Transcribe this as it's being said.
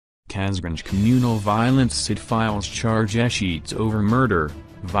Kasganj communal violence SID files chargesheets over murder,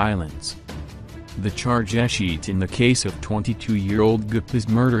 violence. The chargesheet in the case of 22-year-old Gupta's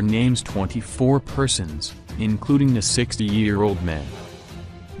murder names 24 persons, including the 60-year-old man.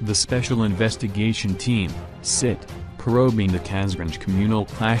 The Special Investigation Team, SIT, probing the Kasganj communal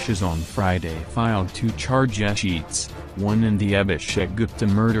clashes on Friday filed 2 chargesheets, one in the Abhishek Gupta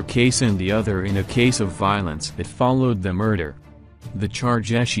murder case and the other in a case of violence that followed the murder. The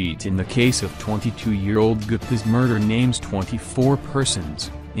chargesheet in the case of 22-year-old Gupta's murder names 24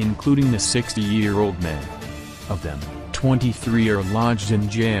 persons, including the 60-year-old man. Of them, 23 are lodged in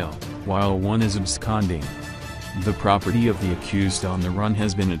jail, while one is absconding. The property of the accused on the run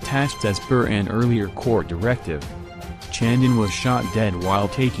has been attached as per an earlier court directive. Chandan was shot dead while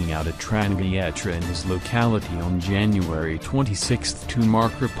taking out a Tiranga Yatra in his locality on January 26 to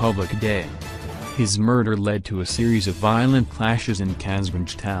mark Republic Day. His murder led to a series of violent clashes in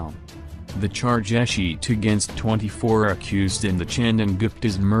Kasganj town. The chargesheet against 24 accused in the Chandan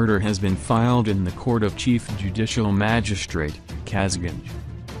Gupta's murder has been filed in the Court of Chief Judicial Magistrate, Kasganj.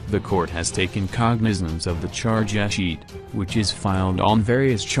 The court has taken cognizance of the chargesheet, which is filed on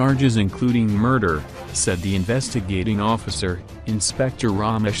various charges including murder, said the investigating officer, Inspector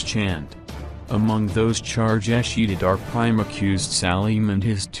Ramesh Chand. Among those chargesheeted are prime accused Salim and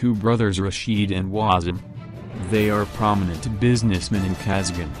his 2 brothers Rashid and Wasim. They are prominent businessmen in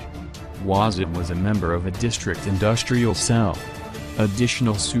Kasganj. Wasim was a member of a district industrial cell.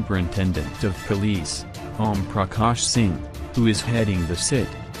 Additional Superintendent of Police, Om Prakash Singh, who is heading the SIT,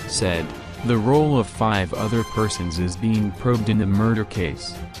 said, the role of 5 other persons is being probed in the murder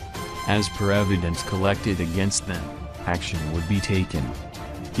case. As per evidence collected against them, action would be taken.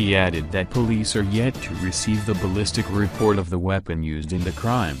 He added that police are yet to receive the ballistic report of the weapon used in the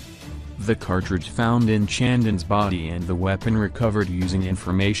crime. The cartridge found in Chandan's body and the weapon recovered using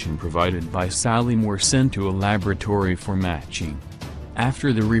information provided by Salim were sent to a laboratory for matching.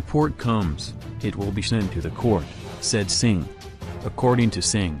 After the report comes, it will be sent to the court, said Singh. According to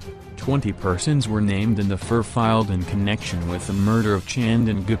Singh, 20 persons were named in the FIR filed in connection with the murder of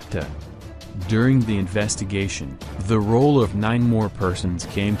Chandan Gupta. During the investigation, the role of 9 more persons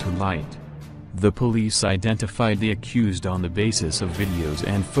came to light. The police identified the accused on the basis of videos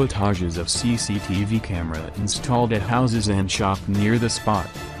and footages of CCTV camera installed at houses and shop near the spot.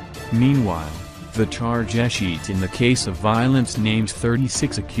 Meanwhile, the chargesheet in the case of violence names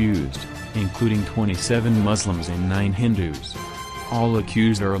 36 accused, including 27 Muslims and 9 Hindus. All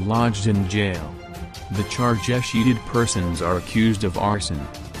accused are lodged in jail. The chargesheeted persons are accused of arson,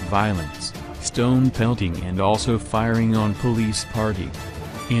 violence, stone pelting and also firing on police party.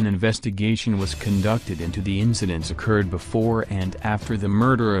 An investigation was conducted into the incidents occurred before and after the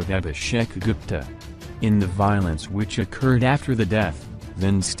murder of Abhishek Gupta. In the violence which occurred after the death,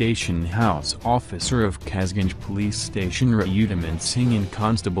 then station house officer of Kasganj Police Station Rayudaman Singh and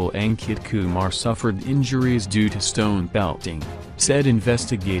Constable Ankit Kumar suffered injuries due to stone pelting, said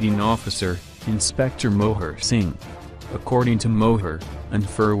investigating officer, Inspector Mohar Singh. According to Mohar, an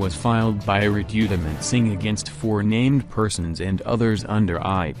FIR was filed by Rayudaman Singh against 4 named persons and others under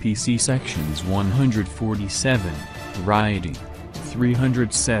IPC sections 147, rioting,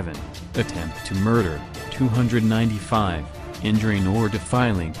 307, attempt to murder, 295, injuring or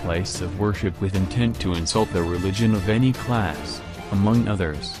defiling place of worship with intent to insult the religion of any class, among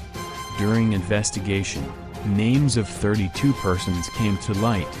others. During investigation, names of 32 persons came to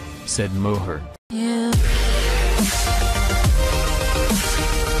light, said Mohar.